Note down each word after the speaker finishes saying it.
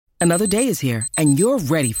Another day is here, and you're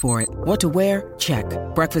ready for it. What to wear? Check.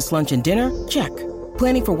 Breakfast, lunch, and dinner? Check.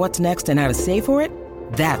 Planning for what's next and how to save for it?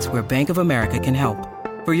 That's where Bank of America can help.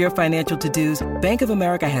 For your financial to-dos, Bank of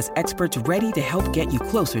America has experts ready to help get you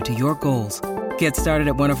closer to your goals. Get started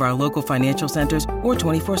at one of our local financial centers or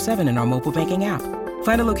 24/7 in our mobile banking app.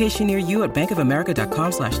 Find a location near you at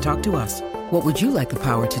bankofamerica.com/talktous. What would you like the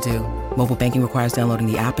power to do? Mobile banking requires downloading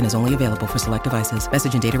the app and is only available for select devices.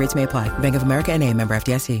 Message and data rates may apply. Bank of America N.A., member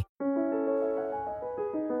FDIC.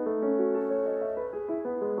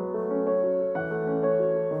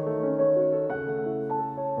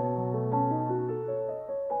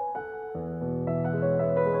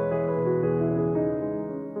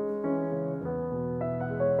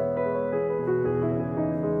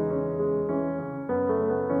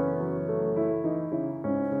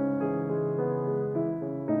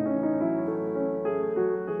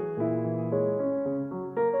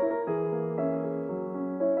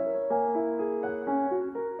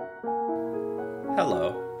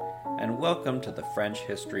 Hello, and welcome to the French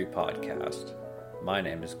History Podcast. My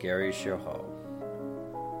name is Gary Chirot.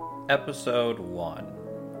 Episode 1.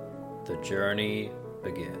 The Journey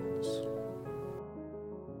Begins.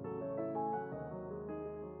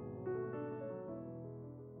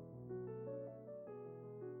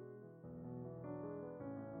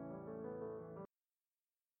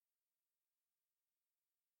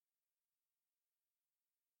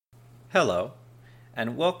 Hello,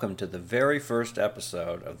 and welcome to the very first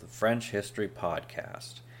episode of the French History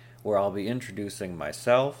Podcast, where I'll be introducing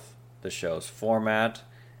myself, the show's format,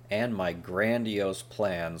 and my grandiose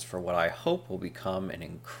plans for what I hope will become an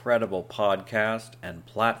incredible podcast and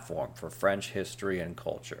platform for French history and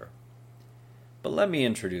culture. But let me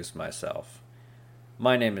introduce myself.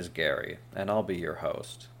 My name is Gary, and I'll be your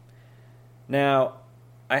host. Now,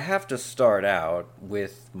 I have to start out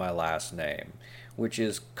with my last name, which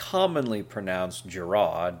is commonly pronounced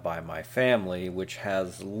Girod by my family, which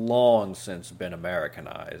has long since been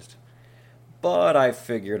Americanized. But I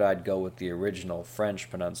figured I'd go with the original French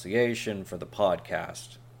pronunciation for the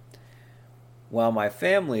podcast. While my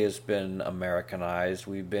family has been Americanized,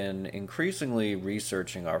 we've been increasingly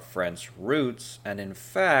researching our French roots, and in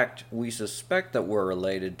fact, we suspect that we're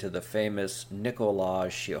related to the famous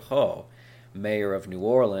Nicolas Chiraut, mayor of New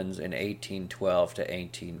Orleans in 1812 to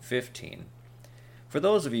 1815. For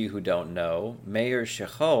those of you who don't know, Mayor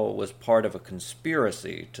Chiraut was part of a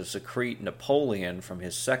conspiracy to secrete Napoleon from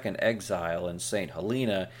his second exile in St.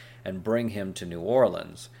 Helena and bring him to New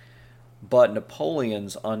Orleans. But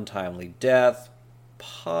Napoleon's untimely death,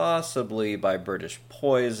 possibly by British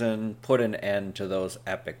poison, put an end to those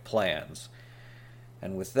epic plans.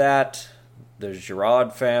 And with that, the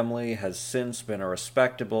Girod family has since been a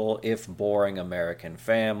respectable, if boring, American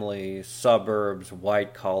family, suburbs,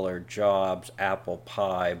 white-collar jobs, apple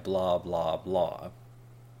pie, blah, blah, blah.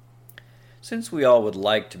 Since we all would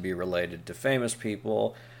like to be related to famous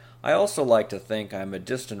people, I also like to think I'm a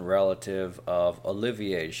distant relative of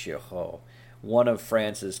Olivier Giroud, one of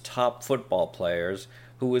France's top football players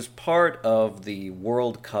who was part of the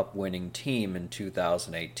World Cup winning team in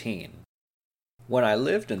 2018. When I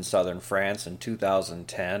lived in southern France in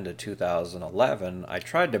 2010 to 2011, I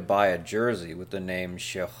tried to buy a jersey with the name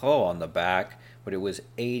Chiraut on the back, but it was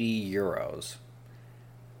 €80.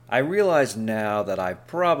 I realize now that I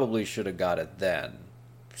probably should have got it then.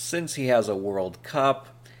 Since he has a World Cup,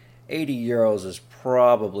 €80 is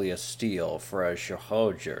probably a steal for a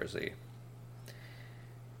Chiraut jersey.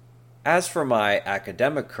 As for my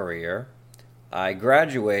academic career, I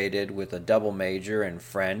graduated with a double major in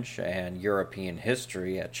French and European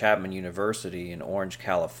history at Chapman University in Orange,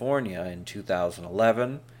 California in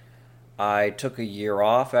 2011. I took a year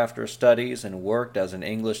off after studies and worked as an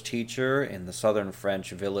English teacher in the southern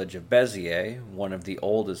French village of Béziers, one of the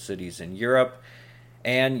oldest cities in Europe.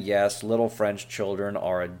 And yes, little French children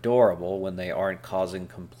are adorable when they aren't causing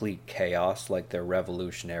complete chaos like their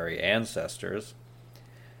revolutionary ancestors.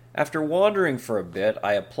 After wandering for a bit,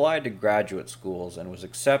 I applied to graduate schools and was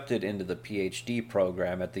accepted into the PhD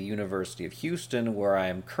program at the University of Houston, where I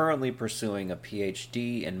am currently pursuing a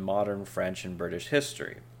PhD in modern French and British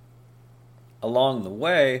history. Along the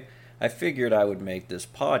way, I figured I would make this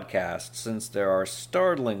podcast since there are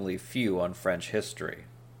startlingly few on French history.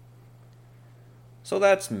 So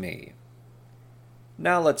that's me.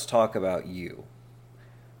 Now let's talk about you.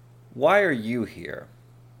 Why are you here?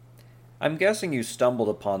 I'm guessing you stumbled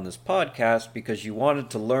upon this podcast because you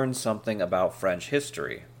wanted to learn something about French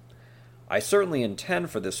history. I certainly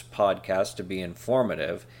intend for this podcast to be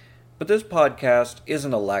informative, but this podcast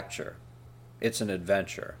isn't a lecture. It's an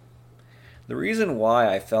adventure. The reason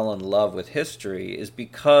why I fell in love with history is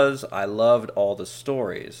because I loved all the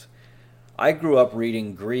stories. I grew up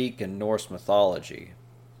reading Greek and Norse mythology.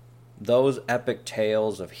 Those epic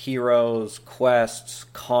tales of heroes, quests,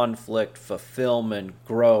 conflict, fulfillment,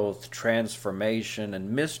 growth, transformation,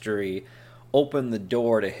 and mystery open the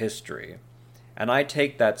door to history, and I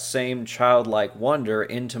take that same childlike wonder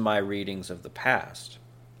into my readings of the past.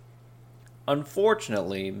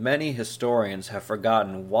 Unfortunately, many historians have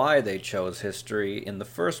forgotten why they chose history in the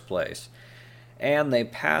first place, and they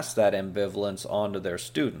pass that ambivalence on to their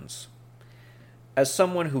students. As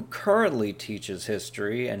someone who currently teaches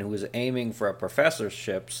history and who is aiming for a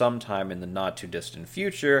professorship sometime in the not-too-distant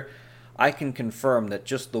future, I can confirm that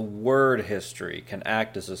just the word history can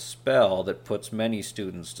act as a spell that puts many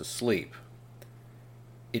students to sleep.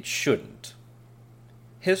 It shouldn't.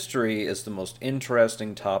 History is the most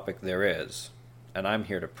interesting topic there is, and I'm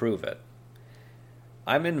here to prove it.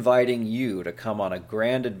 I'm inviting you to come on a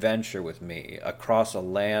grand adventure with me across a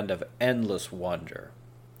land of endless wonder.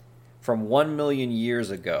 From 1 million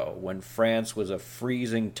years ago, when France was a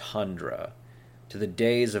freezing tundra, to the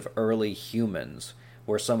days of early humans,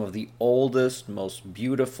 where some of the oldest, most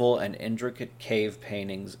beautiful, and intricate cave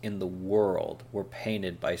paintings in the world were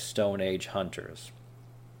painted by Stone Age hunters.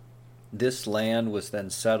 This land was then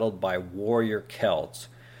settled by warrior Celts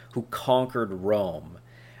who conquered Rome,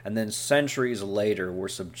 and then centuries later were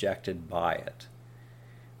subjected by it.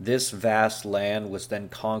 This vast land was then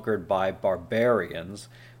conquered by barbarians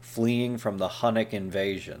fleeing from the Hunnic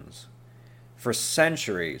invasions. For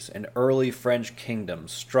centuries, an early French kingdom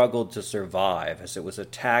struggled to survive as it was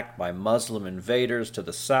attacked by Muslim invaders to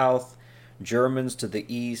the south, Germans to the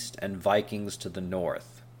east, and Vikings to the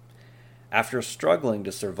north. After struggling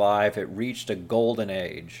to survive, it reached a golden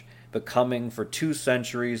age, becoming for 2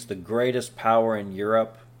 centuries the greatest power in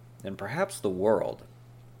Europe and perhaps the world.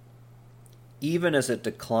 Even as it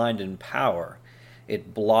declined in power,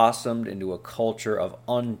 it blossomed into a culture of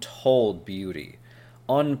untold beauty,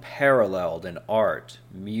 unparalleled in art,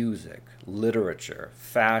 music, literature,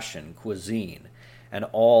 fashion, cuisine, and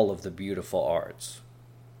all of the beautiful arts.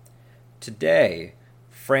 Today,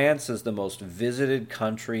 France is the most visited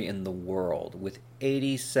country in the world, with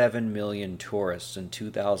 87 million tourists in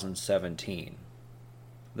 2017.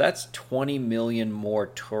 That's 20 million more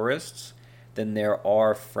tourists than there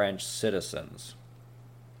are French citizens.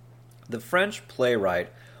 The French playwright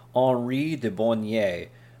Henri de Beauharnais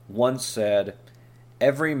once said,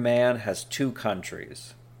 "Every man has 2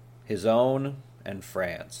 countries, his own and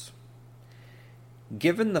France."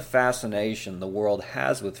 Given the fascination the world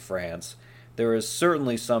has with France, there is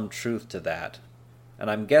certainly some truth to that,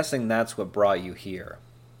 and I'm guessing that's what brought you here.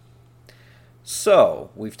 So,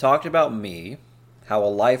 we've talked about me, how a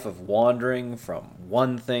life of wandering from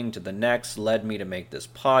one thing to the next led me to make this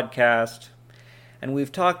podcast, and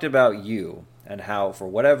we've talked about you, and how, for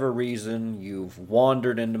whatever reason, you've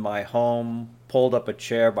wandered into my home, pulled up a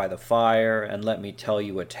chair by the fire, and let me tell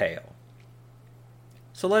you a tale.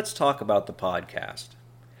 So let's talk about the podcast.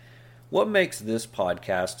 What makes this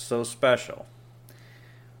podcast so special?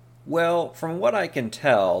 Well, from what I can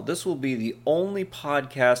tell, this will be the only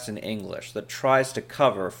podcast in English that tries to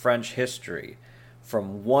cover French history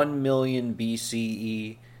from 1 million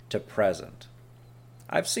BCE to present.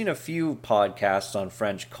 I've seen a few podcasts on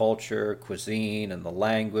French culture, cuisine, and the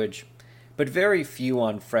language, but very few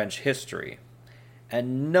on French history,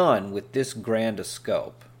 and none with this grand a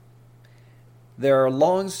scope. There are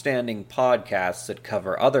long-standing podcasts that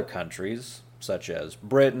cover other countries, such as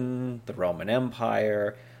Britain, the Roman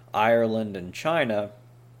Empire, Ireland, and China.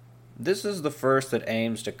 This is the first that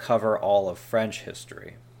aims to cover all of French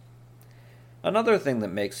history. Another thing that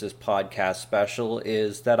makes this podcast special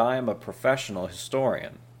is that I am a professional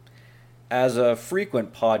historian. As a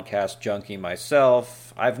frequent podcast junkie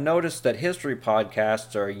myself, I've noticed that history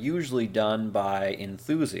podcasts are usually done by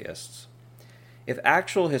enthusiasts. If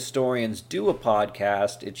actual historians do a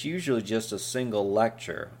podcast, it's usually just a single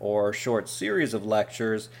lecture or short series of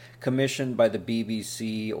lectures commissioned by the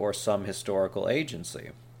BBC or some historical agency.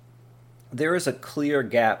 There is a clear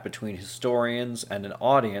gap between historians and an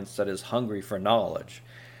audience that is hungry for knowledge,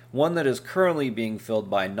 one that is currently being filled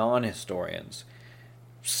by non-historians.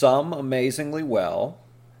 Some amazingly well,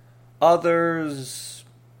 others,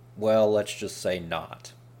 well, let's just say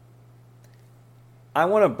not. I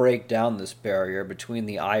want to break down this barrier between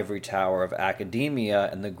the ivory tower of academia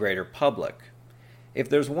and the greater public. If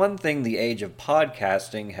there's one thing the age of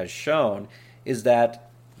podcasting has shown, is that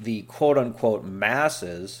the quote-unquote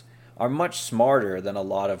masses are much smarter than a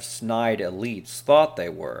lot of snide elites thought they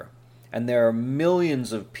were, and there are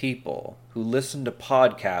millions of people who listen to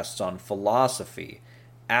podcasts on philosophy,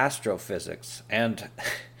 astrophysics, and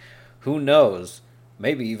who knows,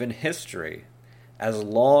 maybe even history, as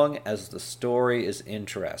long as the story is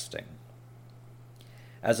interesting.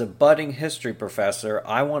 As a budding history professor,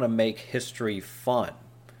 I want to make history fun.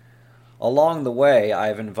 Along the way,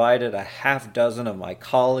 I've invited a half dozen of my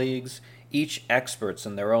colleagues, each experts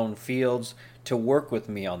in their own fields, to work with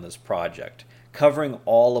me on this project, covering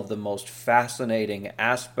all of the most fascinating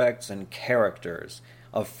aspects and characters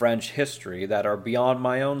of French history that are beyond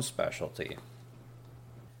my own specialty.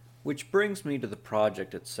 Which brings me to the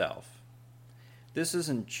project itself. This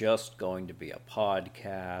isn't just going to be a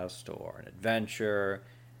podcast or an adventure,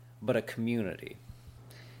 but a community.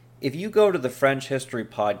 If you go to the French History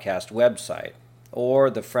Podcast website, or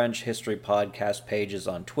the French History Podcast pages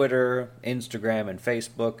on Twitter, Instagram, and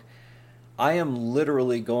Facebook, I am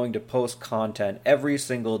literally going to post content every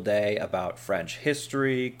single day about French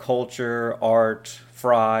history, culture, art,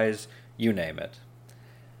 fries, you name it.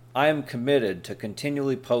 I am committed to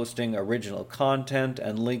continually posting original content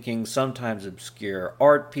and linking sometimes obscure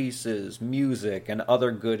art pieces, music, and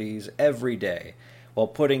other goodies every day, while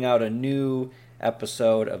putting out a new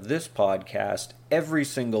episode of this podcast every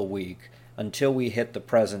single week until we hit the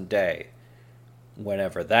present day,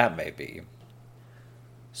 whenever that may be.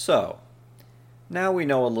 So, now we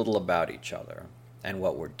know a little about each other and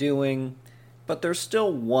what we're doing, but there's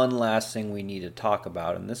still one last thing we need to talk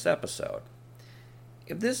about in this episode.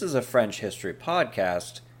 If this is a French history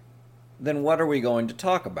podcast, then what are we going to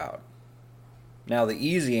talk about? Now, the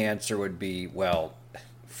easy answer would be, well,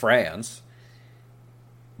 France.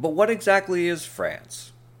 But what exactly is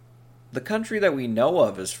France? The country that we know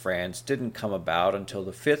of as France didn't come about until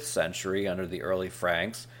the 5th century under the early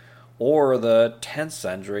Franks, or the 10th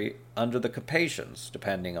century under the Capetians,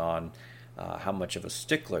 depending on how much of a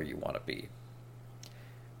stickler you want to be.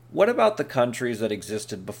 What about the countries that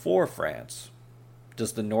existed before France?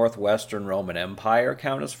 Does the Northwestern Roman Empire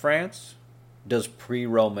count as France? Does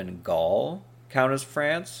pre-Roman Gaul count as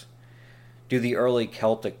France? Do the early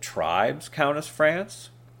Celtic tribes count as France?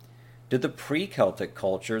 Did the pre-Celtic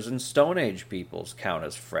cultures and Stone Age peoples count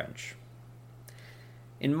as French?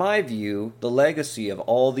 In my view, the legacy of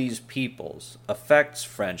all these peoples affects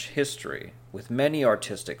French history, with many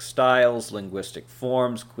artistic styles, linguistic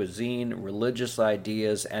forms, cuisine, religious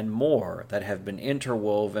ideas, and more that have been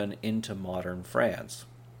interwoven into modern France.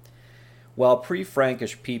 While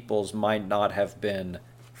pre-Frankish peoples might not have been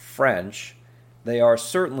French, they are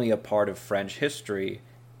certainly a part of French history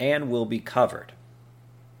and will be covered.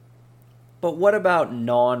 But what about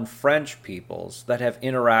non-French peoples that have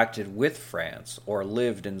interacted with France or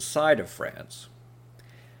lived inside of France?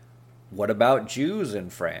 What about Jews in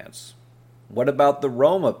France? What about the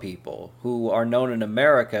Roma people, who are known in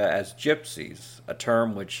America as gypsies, a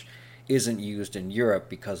term which isn't used in Europe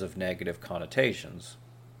because of negative connotations?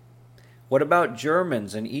 What about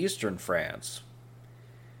Germans in eastern France?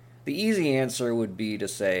 The easy answer would be to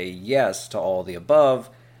say yes to all the above,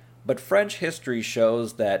 but French history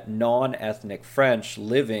shows that non-ethnic French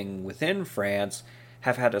living within France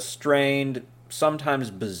have had a strained,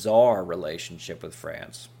 sometimes bizarre relationship with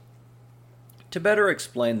France. To better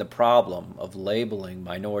explain the problem of labeling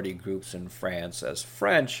minority groups in France as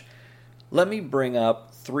French, let me bring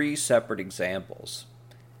up 3 separate examples: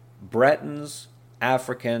 Bretons,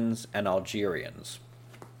 Africans, and Algerians.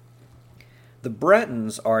 The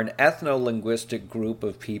Bretons are an ethno-linguistic group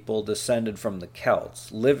of people descended from the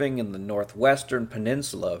Celts, living in the northwestern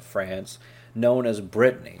peninsula of France, known as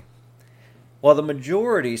Brittany. While the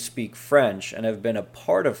majority speak French and have been a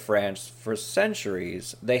part of France for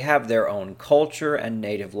centuries, they have their own culture and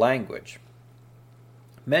native language.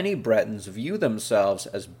 Many Bretons view themselves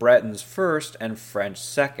as Bretons first and French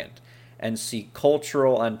second, and seek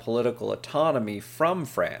cultural and political autonomy from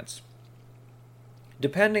France.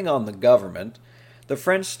 Depending on the government, the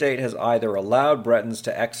French state has either allowed Bretons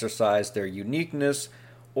to exercise their uniqueness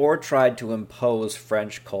or tried to impose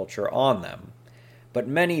French culture on them. But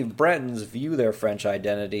many Bretons view their French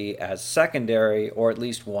identity as secondary, or at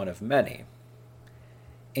least one of many.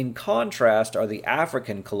 In contrast are the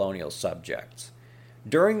African colonial subjects.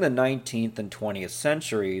 During the 19th and 20th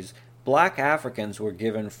centuries, black Africans were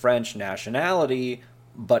given French nationality,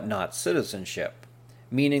 but not citizenship,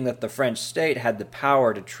 meaning that the French state had the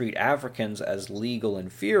power to treat Africans as legal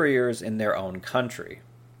inferiors in their own country.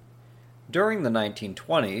 During the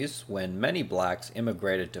 1920s, when many blacks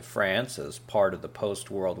immigrated to France as part of the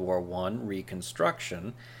post-World War I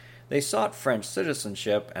Reconstruction, they sought French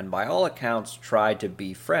citizenship and by all accounts tried to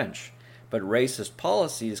be French, but racist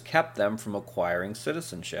policies kept them from acquiring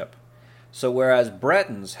citizenship. So whereas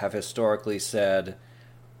Bretons have historically said,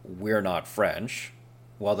 "We're not French,"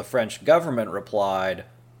 while the French government replied,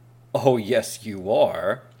 "Oh, yes, you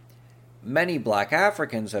are." Many black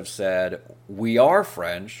Africans have said, "We are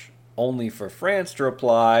French," only for France to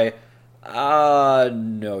reply,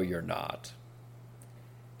 no, you're not.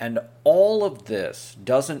 And all of this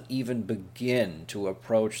doesn't even begin to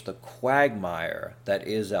approach the quagmire that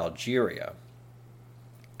is Algeria.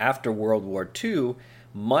 After World War II,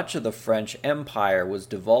 much of the French Empire was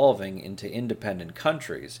devolving into independent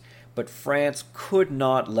countries, but France could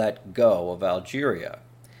not let go of Algeria.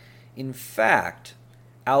 In fact,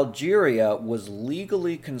 Algeria was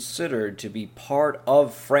legally considered to be part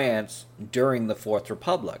of France during the Fourth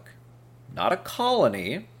Republic. Not a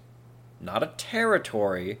colony, not a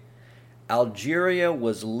territory. Algeria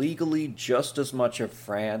was legally just as much of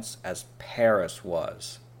France as Paris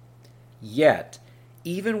was. Yet,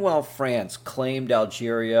 even while France claimed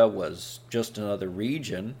Algeria was just another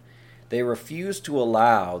region, they refused to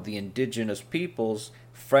allow the indigenous peoples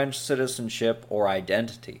French citizenship or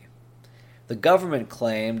identity. The government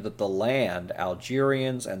claimed that the land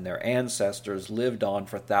Algerians and their ancestors lived on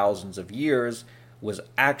for thousands of years was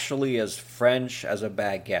actually as French as a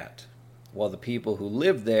baguette, while the people who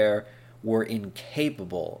lived there were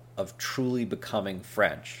incapable of truly becoming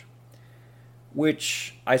French.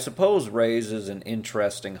 Which I suppose raises an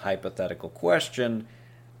interesting hypothetical question: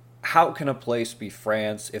 how can a place be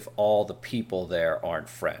France if all the people there aren't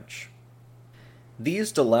French?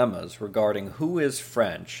 These dilemmas regarding who is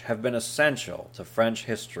French have been essential to French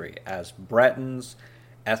history as Bretons,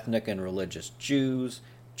 ethnic and religious Jews,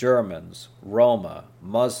 Germans, Roma,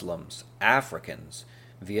 Muslims, Africans,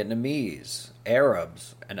 Vietnamese,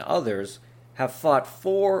 Arabs, and others have fought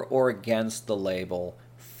for or against the label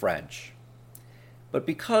French. But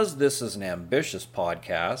because this is an ambitious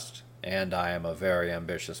podcast, and I am a very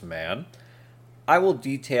ambitious man, I will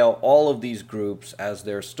detail all of these groups as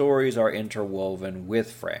their stories are interwoven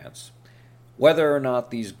with France. Whether or not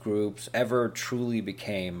these groups ever truly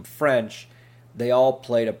became French, they all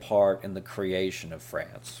played a part in the creation of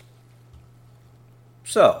France.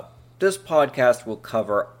 So, this podcast will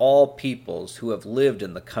cover all peoples who have lived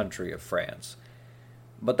in the country of France.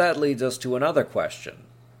 But that leads us to another question.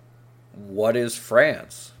 What is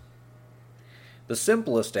France? The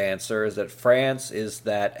simplest answer is that France is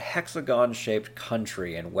that hexagon-shaped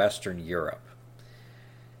country in Western Europe.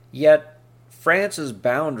 Yet, France's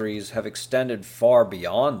boundaries have extended far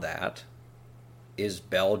beyond that. Is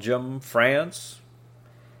Belgium France?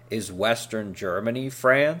 Is Western Germany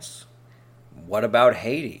France? What about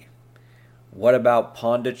Haiti? What about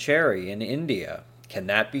Pondicherry in India? Can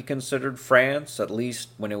that be considered France, at least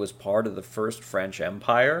when it was part of the First French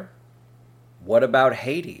Empire? What about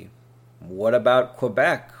Haiti? What about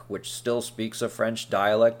Quebec, which still speaks a French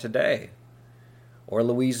dialect today? Or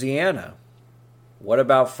Louisiana? What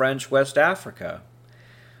about French West Africa?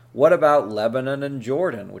 What about Lebanon and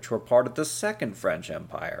Jordan, which were part of the Second French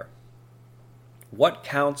Empire? What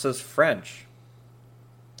counts as French?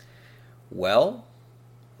 Well,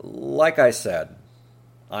 like I said,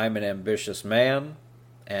 I'm an ambitious man,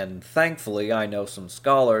 and thankfully I know some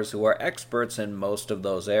scholars who are experts in most of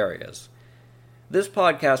those areas. This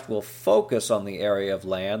podcast will focus on the area of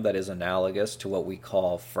land that is analogous to what we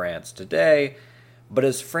call France today, but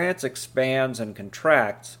as France expands and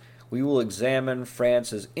contracts, we will examine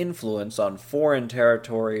France's influence on foreign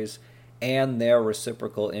territories and their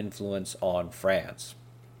reciprocal influence on France.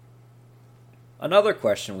 Another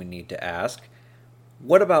question we need to ask: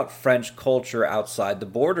 what about French culture outside the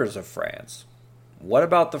borders of France? What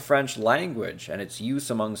about the French language and its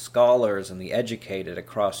use among scholars and the educated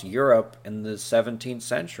across Europe in the 17th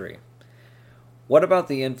century? What about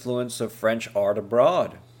the influence of French art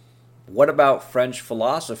abroad? What about French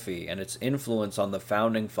philosophy and its influence on the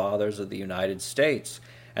founding fathers of the United States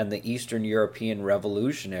and the Eastern European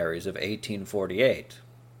revolutionaries of 1848?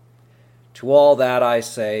 To all that I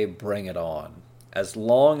say, bring it on. As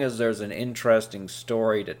long as there's an interesting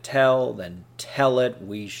story to tell, then tell it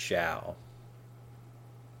we shall.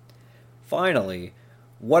 Finally,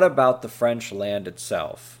 what about the French land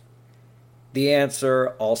itself? The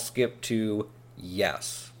answer, I'll skip to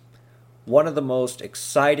yes. One of the most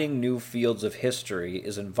exciting new fields of history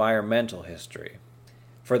is environmental history.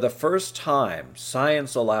 For the first time,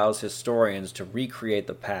 science allows historians to recreate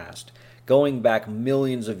the past, going back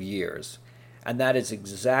millions of years, and that is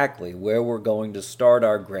exactly where we're going to start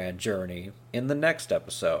our grand journey in the next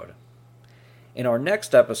episode. In our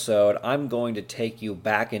next episode, I'm going to take you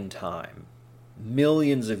back in time,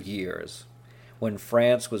 millions of years, when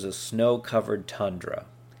France was a snow-covered tundra,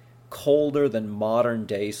 colder than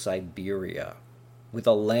modern-day Siberia, with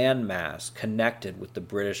a landmass connected with the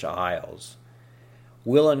British Isles.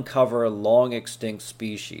 We'll uncover long-extinct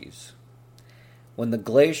species. When the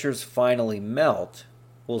glaciers finally melt,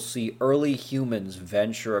 we'll see early humans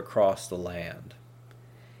venture across the land.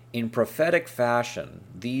 In prophetic fashion,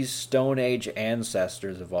 these Stone Age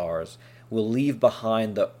ancestors of ours will leave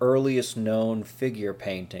behind the earliest known figure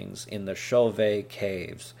paintings in the Chauvet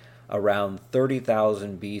Caves around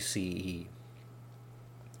 30,000 BCE.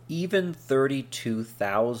 Even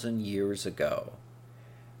 32,000 years ago,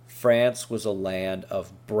 France was a land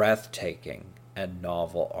of breathtaking and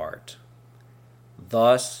novel art.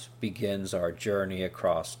 Thus begins our journey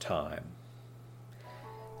across time.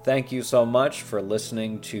 Thank you so much for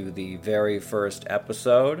listening to the very first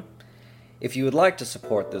episode. If you would like to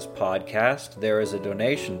support this podcast, there is a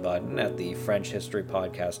donation button at the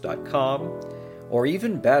FrenchHistoryPodcast.com, or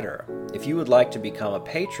even better, if you would like to become a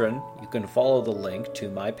patron, you can follow the link to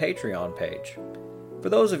my Patreon page. For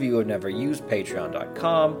those of you who have never used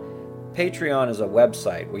Patreon.com, Patreon is a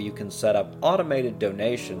website where you can set up automated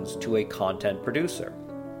donations to a content producer.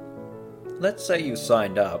 Let's say you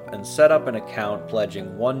signed up and set up an account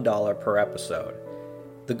pledging $1 per episode.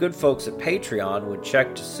 The good folks at Patreon would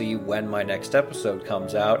check to see when my next episode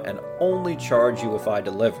comes out and only charge you if I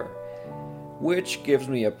deliver, which gives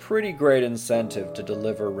me a pretty great incentive to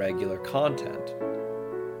deliver regular content.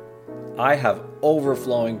 I have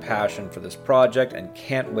overflowing passion for this project and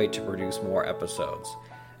can't wait to produce more episodes.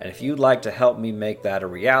 And if you'd like to help me make that a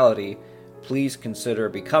reality, please consider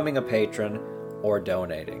becoming a patron or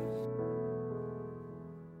donating.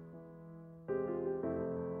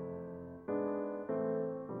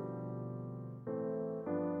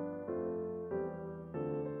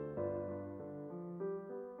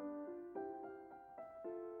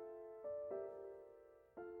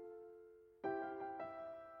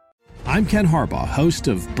 I'm Ken Harbaugh, host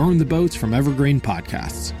of Burn the Boats from Evergreen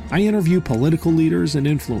Podcasts. I interview political leaders and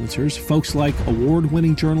influencers, folks like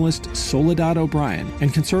award-winning journalist Soledad O'Brien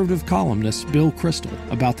and conservative columnist Bill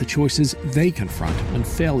Kristol about the choices they confront when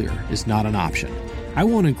failure is not an option. I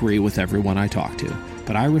won't agree with everyone I talk to,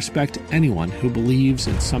 but I respect anyone who believes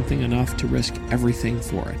in something enough to risk everything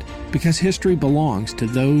for it. Because history belongs to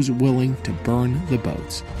those willing to burn the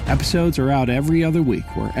boats. Episodes are out every other week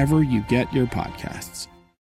wherever you get your podcasts.